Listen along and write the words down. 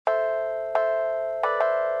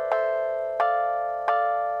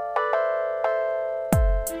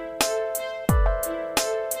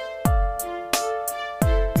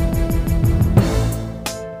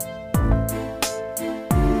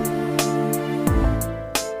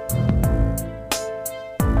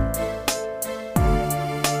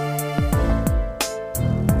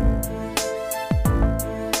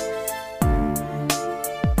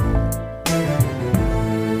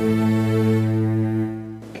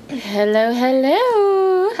Hello,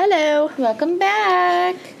 hello. Hello. Welcome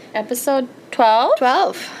back. Episode 12?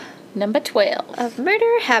 12 Number 12. of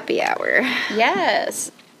Murder Happy Hour.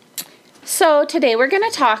 Yes. So today we're going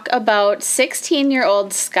to talk about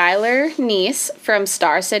 16-year-old Skylar Neese from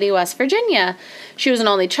Star City, West Virginia. She was an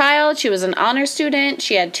only child. She was an honor student.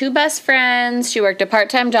 She had 2 best friends. She worked a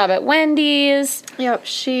part-time job at Wendy's. Yep,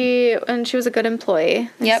 she was a good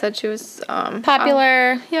employee. They Yep. said she was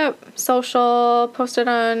Popular. social, posted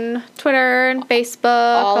on Twitter and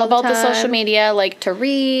Facebook. all about the time. social media, like to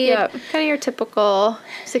read. Yep, kind of your typical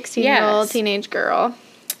 16-year-old Yes. teenage girl.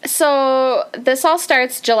 So, this all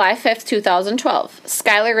starts July 5th, 2012.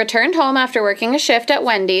 Skylar returned home after working a shift at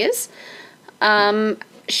Wendy's.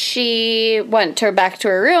 She went back to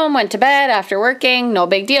her room, went to bed after working, no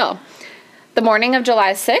big deal. The morning of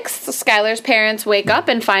July 6th, Skylar's parents wake up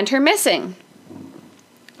and find her missing.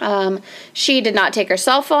 She did not take her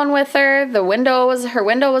cell phone with her. Her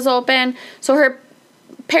window was open. So her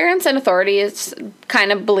parents and authorities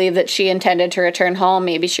kind of believe that she intended to return home.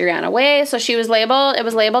 Maybe she ran away. So it was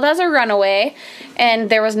labeled as a runaway, and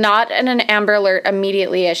there was not an Amber Alert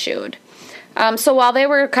immediately issued. So while they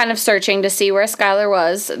were kind of searching to see where Skylar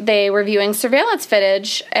was, they were viewing surveillance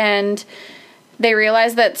footage, and they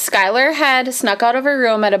realized that Skylar had snuck out of her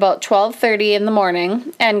room at about 12:30 in the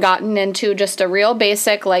morning and gotten into just a real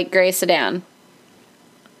basic light gray sedan.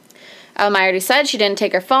 I already said she didn't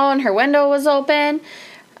take her phone. Her window was open.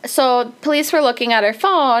 So police were looking at her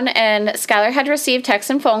phone, and Skylar had received texts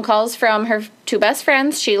and phone calls from her 2 best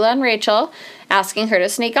friends, Sheila and Rachel, asking her to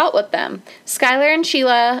sneak out with them. Skylar and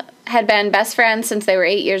Sheila had been best friends since they were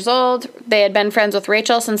 8 years old. They had been friends with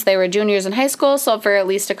Rachel since they were juniors in high school, so for at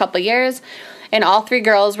least a couple years. And all 3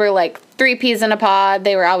 girls were like 3 peas in a pod.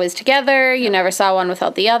 They were always together. You never saw one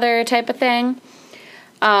without the other type of thing.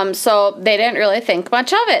 So they didn't really think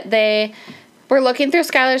much of it. They were looking through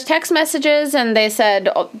Skylar's text messages, and they said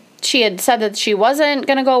she had said that she wasn't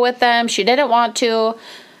going to go with them. She didn't want to.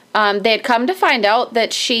 They had come to find out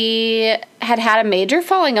that she had a major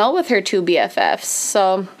falling out with her 2 BFFs.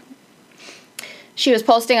 So she was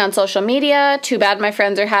posting on social media, "Too bad my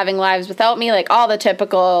friends are having lives without me," like all the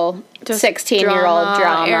typical 16-year-old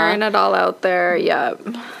drama. Airing it all out there, yep.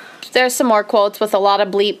 There's some more quotes with a lot of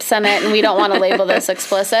bleeps in it, and we don't want to label this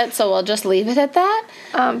explicit, so we'll just leave it at that.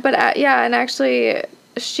 And actually,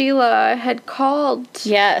 Sheila had called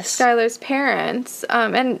Skylar's parents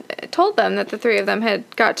and told them that the 3 of them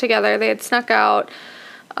had got together. They had snuck out,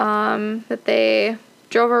 that they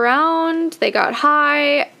drove around, they got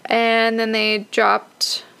high, and then they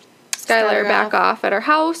dropped Skylar back off at her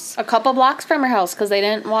house. A couple blocks from her house, because she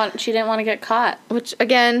didn't want to get caught. Which,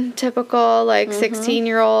 again, typical,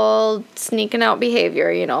 16-year-old sneaking out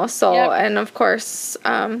behavior, So, and of course,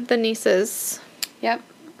 the nieces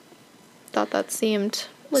thought that seemed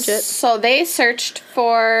legit. So they searched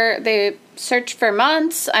for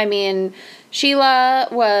months. I mean, Sheila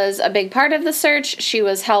was a big part of the search. She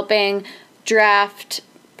was helping draft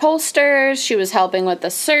posters. She was helping with the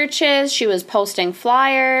searches. She was posting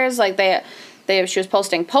flyers. She was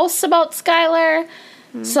posting posts about Skylar.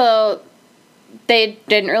 Mm-hmm. So they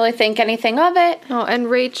didn't really think anything of it. Oh, and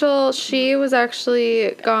Rachel, she was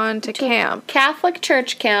actually gone to camp. Catholic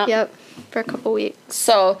church camp. Yep, for a couple weeks.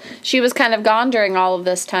 So she was kind of gone during all of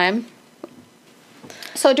this time.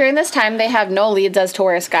 So during this time, they have no leads as to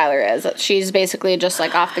where Skylar is. She's basically just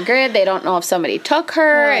off the grid. They don't know if somebody took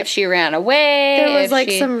her, if she ran away. There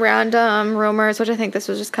was some random rumors, which I think this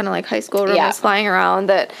was just kind of high school rumors flying around,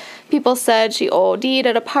 that people said she OD'd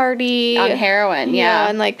at a party. On heroin, yeah.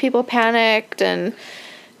 And people panicked and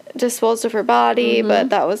disposed of her body, but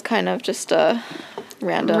that was kind of just a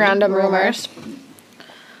random rumors.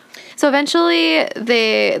 So eventually,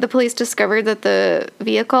 the police discovered that the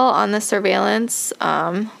vehicle on the surveillance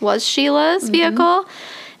was Sheila's vehicle,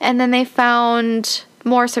 and then they found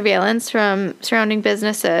more surveillance from surrounding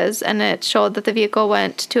businesses, and it showed that the vehicle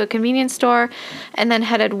went to a convenience store and then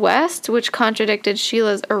headed west, which contradicted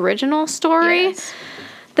Sheila's original story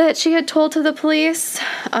that she had told to the police.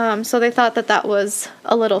 So they thought that was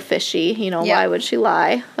a little fishy. Why would she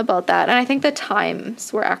lie about that? And I think the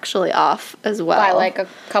times were actually off as well. By a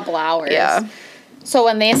couple hours. Yeah. So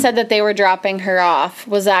when they said that they were dropping her off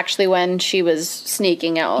was actually when she was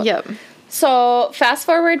sneaking out. Yep. So fast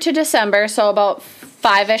forward to December, so about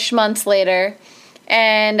 5-ish months later,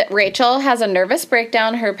 and Rachel has a nervous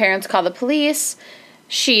breakdown. Her parents call the police.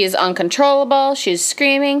 She's uncontrollable. She's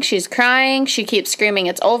screaming. She's crying. She keeps screaming,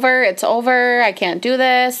 "It's over. It's over. I can't do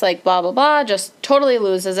this." Blah, blah, blah. Just totally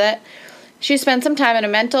loses it. She spent some time in a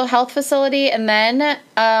mental health facility and then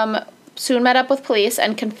soon met up with police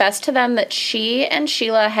and confessed to them that she and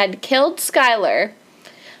Sheila had killed Skylar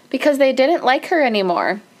because they didn't like her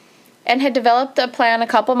anymore and had developed a plan a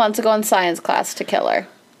couple months ago in science class to kill her.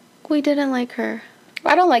 We didn't like her.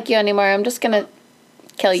 I don't like you anymore. I'm just going to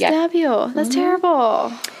kill you. Stab you. That's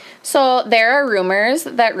terrible. So there are rumors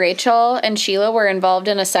that Rachel and Sheila were involved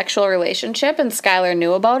in a sexual relationship and Skylar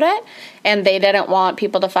knew about it and they didn't want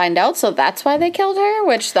people to find out, so that's why they killed her,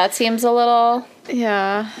 which that seems a little...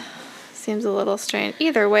 Yeah, seems a little strange.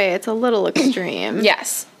 Either way, it's a little extreme.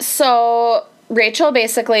 Yes. So Rachel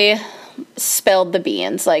basically spilled the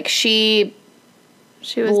beans. Like, she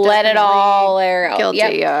was let it all air out.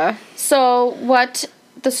 Guilty, yeah. So what...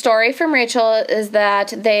 The story from Rachel is that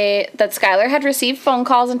Skylar had received phone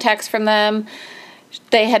calls and texts from them.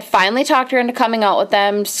 They had finally talked her into coming out with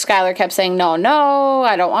them. Skylar kept saying, no,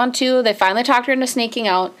 I don't want to. They finally talked her into sneaking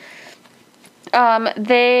out.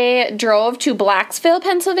 They drove to Blacksville,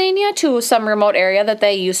 Pennsylvania, to some remote area that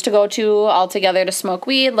they used to go to all together to smoke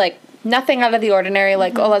weed. Like, nothing out of the ordinary.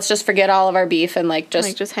 Like, oh, let's just forget all of our beef and,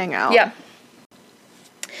 just hang out. Yeah.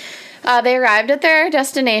 They arrived at their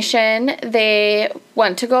destination. They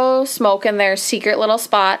went to go smoke in their secret little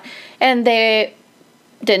spot, and they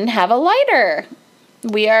didn't have a lighter.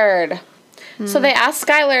 Weird. So they asked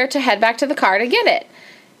Skylar to head back to the car to get it.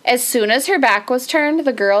 As soon as her back was turned,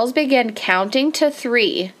 the girls began counting to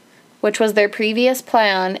 3, which was their previous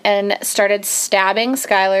plan, and started stabbing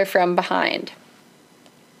Skylar from behind.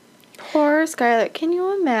 Poor Skylar. Can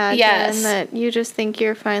you imagine that you just think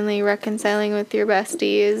you're finally reconciling with your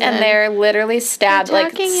besties? And they're literally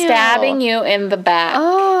stabbing you in the back.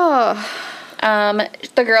 Oh.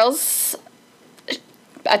 The girls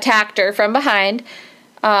attacked her from behind.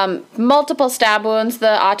 Multiple stab wounds.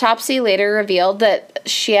 The autopsy later revealed that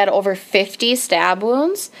she had over 50 stab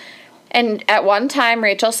wounds. And at one time,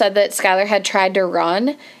 Rachel said that Skylar had tried to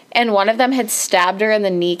run, and one of them had stabbed her in the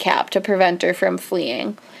kneecap to prevent her from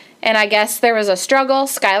fleeing. And I guess there was a struggle.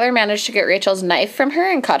 Skylar managed to get Rachel's knife from her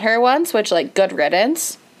and cut her once, which, good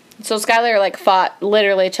riddance. So Skylar, fought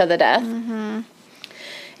literally to the death. Mm-hmm.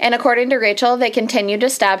 And according to Rachel, they continued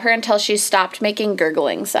to stab her until she stopped making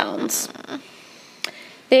gurgling sounds.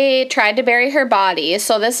 They tried to bury her body.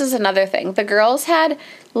 So this is another thing. The girls had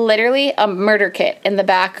literally a murder kit in the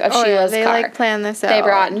back of Sheila's car. They planned this out. They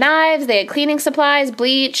brought knives, they had cleaning supplies,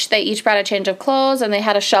 bleach, they each brought a change of clothes, and they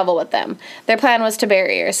had a shovel with them. Their plan was to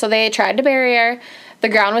bury her. So they tried to bury her. The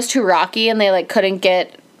ground was too rocky and they couldn't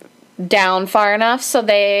get down far enough, so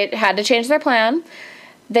they had to change their plan.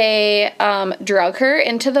 They drug her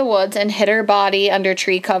into the woods and hid her body under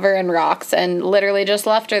tree cover and rocks and literally just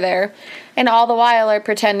left her there. And all the while are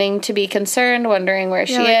pretending to be concerned, wondering where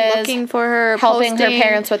she is. Looking for her, helping her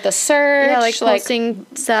parents with the search. Yeah, posting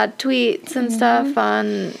sad tweets and stuff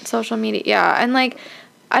on social media. Yeah, and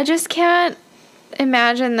I just can't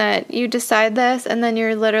imagine that you decide this and then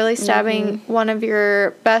you're literally stabbing one of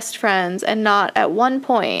your best friends, and not at one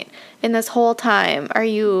point in this whole time are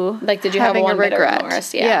you did you have one bit of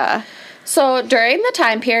remorse? Yeah. So during the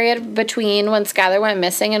time period between when Skylar went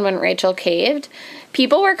missing and when Rachel caved,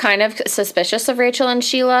 people were kind of suspicious of Rachel and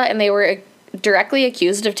Sheila, and they were directly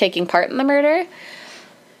accused of taking part in the murder.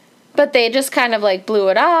 But they just kind of blew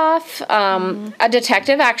it off. A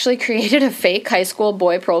detective actually created a fake high school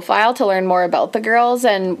boy profile to learn more about the girls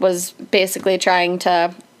and was basically trying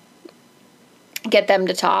to get them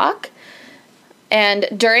to talk. And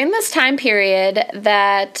during this time period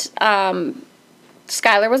that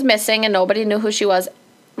Skylar was missing and nobody knew who she was,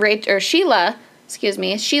 Sheila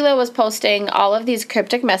was posting all of these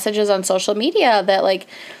cryptic messages on social media that,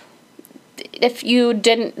 if you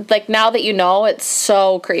didn't, now that you know, it's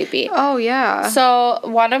so creepy. Oh, yeah. So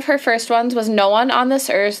one of her first ones was, "No one on this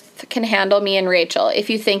earth can handle me and Rachel. If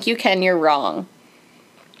you think you can, you're wrong."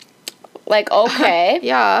 Okay.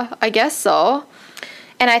 Yeah, I guess so.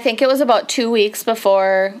 And I think it was about 2 weeks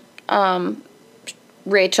before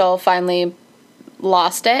Rachel finally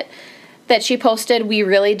lost it that she posted, "We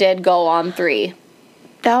really did go on 3.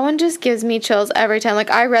 That one just gives me chills every time.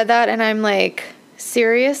 I read that and I'm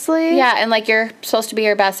seriously? Yeah, and you're supposed to be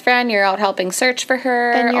her best friend. You're out helping search for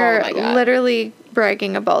her. And you're literally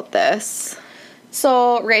bragging about this.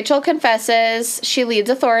 So Rachel confesses. She leads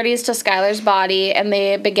authorities to Skylar's body, and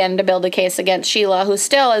they begin to build a case against Sheila, who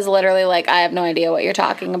still is literally I have no idea what you're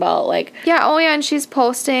talking about. Yeah, and she's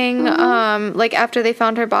posting, after they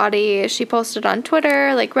found her body, she posted on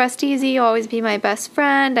Twitter, "Rest easy, you'll always be my best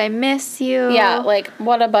friend, I miss you." Yeah,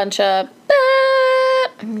 what a bunch of...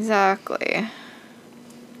 Exactly.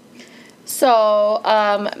 So,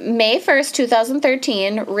 May 1st,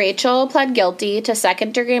 2013, Rachel pled guilty to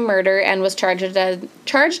second-degree murder and was charged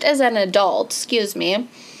as an adult,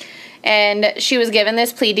 And she was given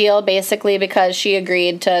this plea deal basically because she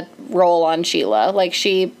agreed to roll on Sheila. Like,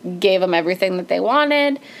 she gave them everything that they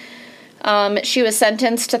wanted. She was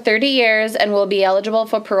sentenced to 30 years and will be eligible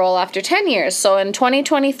for parole after 10 years. So in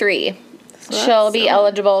 2023, she'll be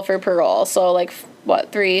eligible for parole. So, like,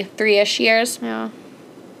 what, three-ish years? Yeah.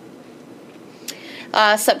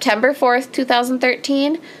 September 4th,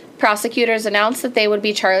 2013, prosecutors announced that they would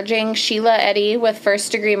be charging Sheila Eddy with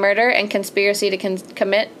first-degree murder and conspiracy to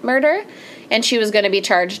commit murder, and she was going to be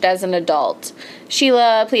charged as an adult.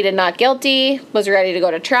 Sheila pleaded not guilty, was ready to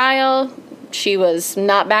go to trial. She was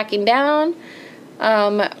not backing down.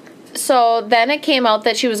 So then it came out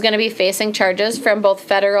that she was going to be facing charges from both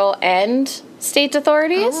federal and state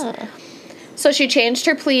authorities. Oh. So she changed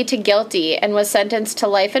her plea to guilty and was sentenced to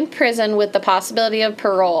life in prison with the possibility of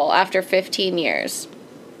parole after 15 years.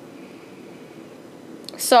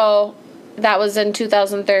 So that was in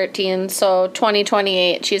 2013. So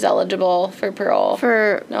 2028, she's eligible for parole.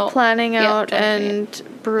 For planning out and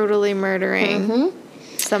brutally murdering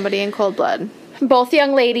somebody in cold blood. Both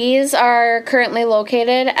young ladies are currently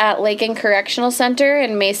located at Lakin Correctional Center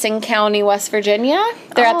in Mason County, West Virginia.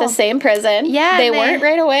 They're at the same prison. Yeah, they weren't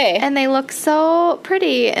right away. And they look so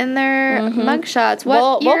pretty in their mugshots.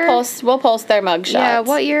 What year? We'll post their mugshots. Yeah,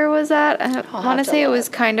 what year was that? I want to say it was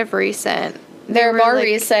kind of recent. They're more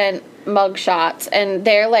recent mugshots, and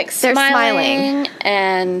they're like smiling.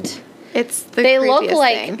 And it's the they look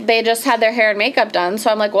like thing. They just had their hair and makeup done.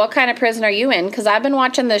 So I'm like, what kind of prison are you in? Because I've been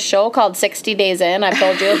watching this show called 60 Days In. I've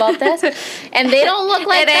told you about this. And they don't look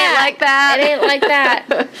like that. It ain't like that. It ain't like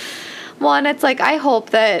that. Well, and it's like, I hope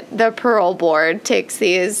that the parole board takes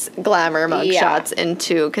these glamour mugshots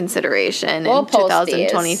into consideration in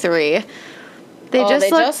 2023. These. They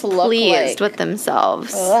just look pleased with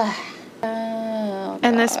themselves.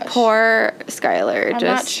 And this poor Skylar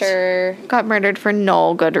not sure. got murdered for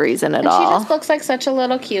no good reason at all. She just looks like such a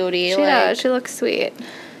little cutie. She does. She looks sweet.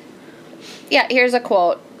 Yeah, here's a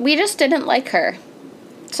quote. We just didn't like her.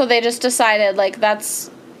 So they just decided, like, that's...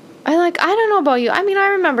 I don't know about you. I mean, I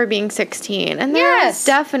remember being 16, and there was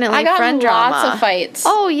definitely friend drama. Lots of fights.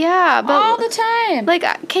 Oh, yeah. But all the time.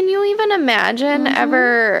 Like, can you even imagine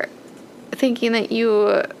ever thinking that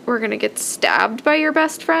you were going to get stabbed by your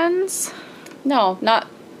best friends? No, not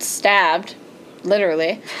stabbed,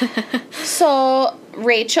 literally. So,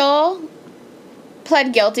 Rachel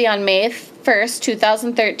pled guilty on May 1st,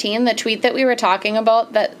 2013. The tweet that we were talking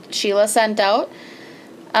about that Sheila sent out,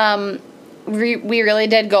 we really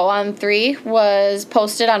did go on 3, was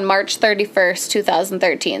posted on March 31st,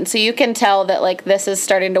 2013. So you can tell that, like, this is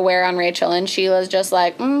starting to wear on Rachel, and Sheila's just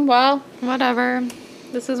like, well. Whatever.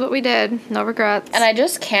 This is what we did. No regrets. And I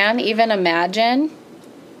just can't even imagine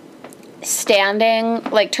standing,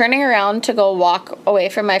 like, turning around to go walk away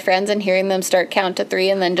from my friends and hearing them start count to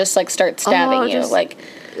 3 and then just, like, start stabbing you. Like,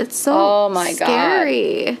 it's so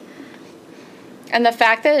scary. God. And the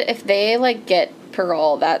fact that if they, like, get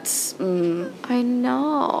parole, that's... I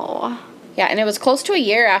know. Yeah, and it was close to a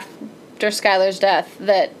year after Skylar's death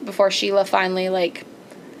before Sheila finally, like,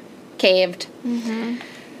 caved.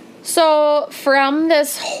 So, from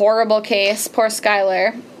this horrible case, poor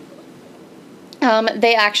Skylar...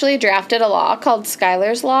 they actually drafted a law called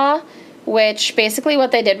Skylar's Law, which basically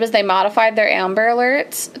what they did was they modified their Amber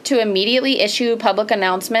Alerts to immediately issue public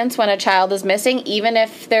announcements when a child is missing, even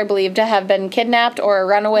if they're believed to have been kidnapped or a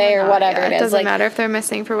runaway or whatever it is. It doesn't matter if they're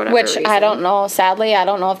missing for whatever reason. Which I don't know. Sadly, I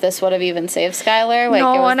don't know if this would have even saved Skylar. Like,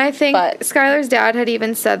 no, and I think Skylar's dad had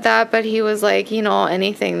even said that, but he was like,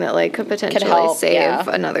 anything that, like, could potentially save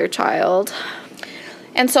another child.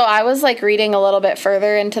 And so I was, like, reading a little bit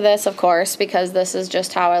further into this, of course, because this is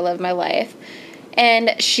just how I live my life.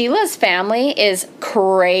 And Sheila's family is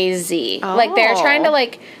crazy. Oh. Like, they're trying to,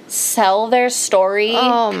 like, sell their story.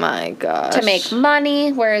 Oh, my gosh. To make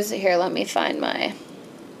money. Where is it? Here, let me find my...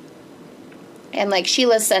 And, like,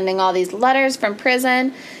 Sheila's sending all these letters from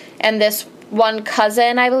prison. And this one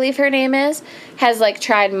cousin, I believe her name is, has, like,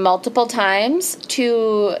 tried multiple times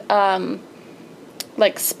to...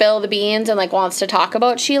 like, spill the beans and, like, wants to talk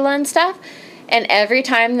about Sheila and stuff. And every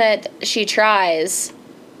time that she tries,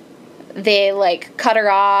 they, like, cut her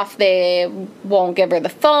off. They won't give her the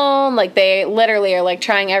phone. Like, they literally are, like,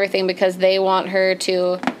 trying everything because they want her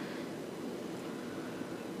to...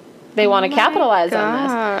 They want to capitalize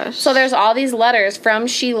on this. So there's all these letters from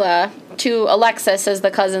Sheila to Alexis, is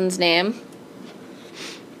the cousin's name.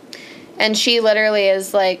 And she literally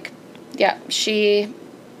is, like... Yeah, she...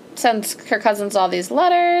 sends her cousins all these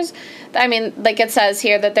letters. I mean, like it says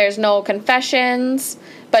here that there's no confessions,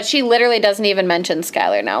 but she literally doesn't even mention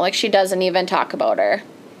Skylar now. Like, she doesn't even talk about her.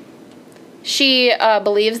 She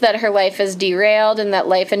believes that her life is derailed and that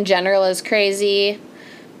life in general is crazy.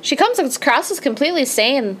 She comes across as completely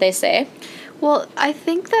sane, they say. Well, I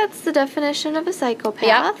think that's the definition of a psychopath.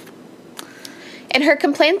 Yeah. And her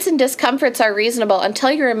complaints and discomforts are reasonable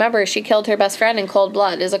until you remember she killed her best friend in cold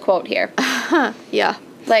blood, is a quote here. Yeah.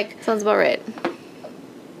 Like, sounds about right.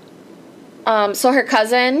 So her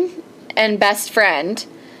cousin and best friend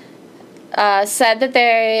said that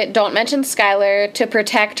they don't mention Skylar to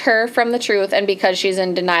protect her from the truth and because she's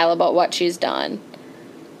in denial about what she's done.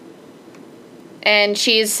 And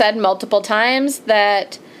she's said multiple times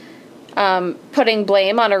that putting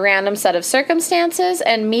blame on a random set of circumstances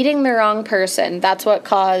and meeting the wrong person, that's what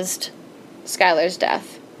caused Skylar's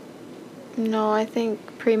death. No, I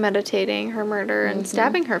think premeditating her murder and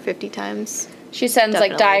stabbing her 50 times. She sends,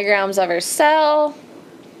 like, diagrams of her cell.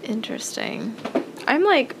 Interesting. I'm,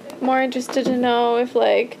 like, more interested to know if,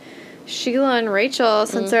 like, Sheila and Rachel,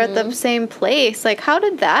 since they're at the same place, like, how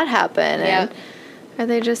did that happen? Yeah. And are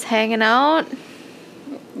they just hanging out?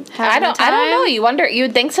 I don't know.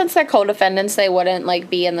 You'd think since they're co-defendants they wouldn't, like,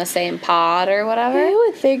 be in the same pod or whatever. I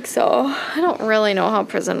would think so. I don't really know how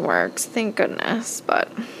prison works, thank goodness, but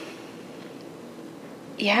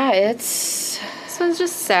yeah, this one's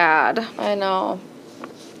just sad. I know.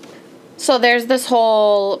 So there's this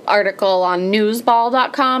whole article on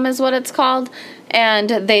newsball.com is what it's called, and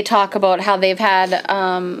they talk about how they've had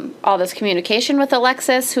all this communication with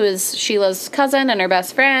Alexis, who is Sheila's cousin and her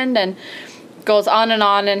best friend, and goes on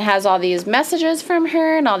and has all these messages from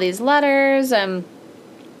her and all these letters, and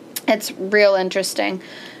it's real interesting.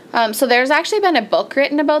 So there's actually been a book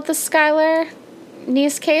written about the Skylar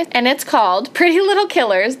Neese case, and it's called Pretty Little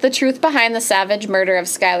Killers, The Truth Behind the Savage Murder of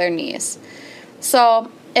Skylar Neese.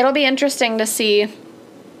 So it'll be interesting to see.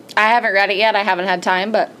 I haven't read it yet. I haven't had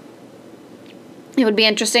time, but it would be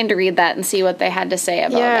interesting to read that and see what they had to say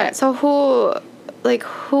about it. Yeah, so who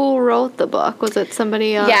wrote the book? Was it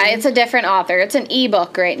somebody else? Yeah, it's a different author. It's an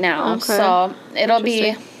ebook right now. Okay. So it'll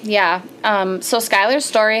be, yeah. So Skylar's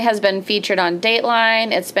story has been featured on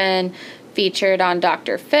Dateline. It's been featured on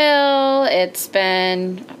Dr. Phil. It's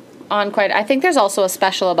been on I think there's also a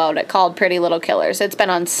special about it called Pretty Little Killers. It's been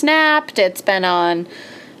on Snapped. It's been on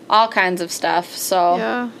all kinds of stuff. So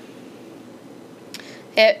yeah.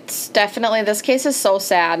 It's definitely, this case is so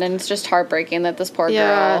sad, and it's just heartbreaking that this poor girl.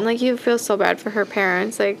 Yeah, and, like, you feel so bad for her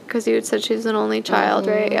parents, like, because you had said she's an only child,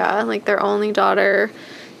 right? Yeah, like, their only daughter,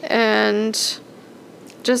 and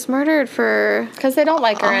just murdered for... Because they don't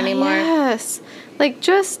like her anymore. Yes. Like,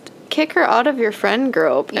 just kick her out of your friend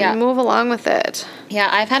group and move along with it. Yeah,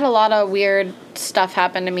 I've had a lot of weird stuff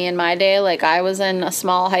happen to me in my day. Like, I was in a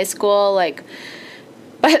small high school, like,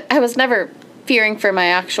 but I was never fearing for my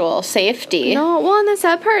actual safety. No, well, and the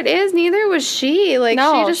sad part is neither was she. Like,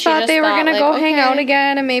 she just thought they were going to go hang out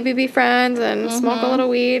again and maybe be friends and smoke a little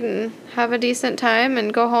weed and have a decent time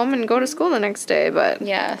and go home and go to school the next day, but...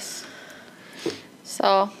 Yes.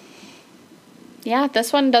 So, yeah,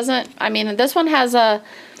 this one doesn't... I mean, this one has an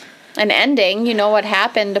ending. You know what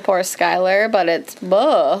happened to poor Skylar, but it's...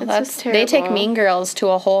 Just terrible. They take Mean Girls to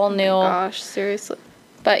a whole new... Oh my gosh, seriously.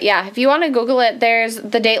 But yeah, if you want to Google it, there's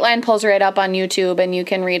the Dateline pulls right up on YouTube, and you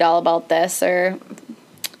can read all about this or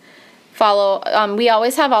follow. We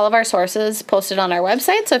always have all of our sources posted on our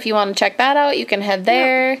website, so if you want to check that out, you can head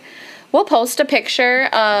there. Yep. We'll post a picture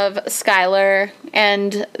of Skylar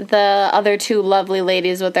and the other two lovely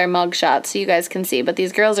ladies with their mugshots so you guys can see. But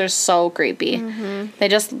these girls are so creepy. Mm-hmm. They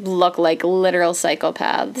just look like literal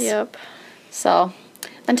psychopaths. Yep. So...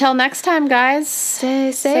 until next time, guys,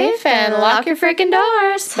 stay safe and lock your freaking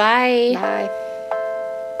doors. Bye. Bye.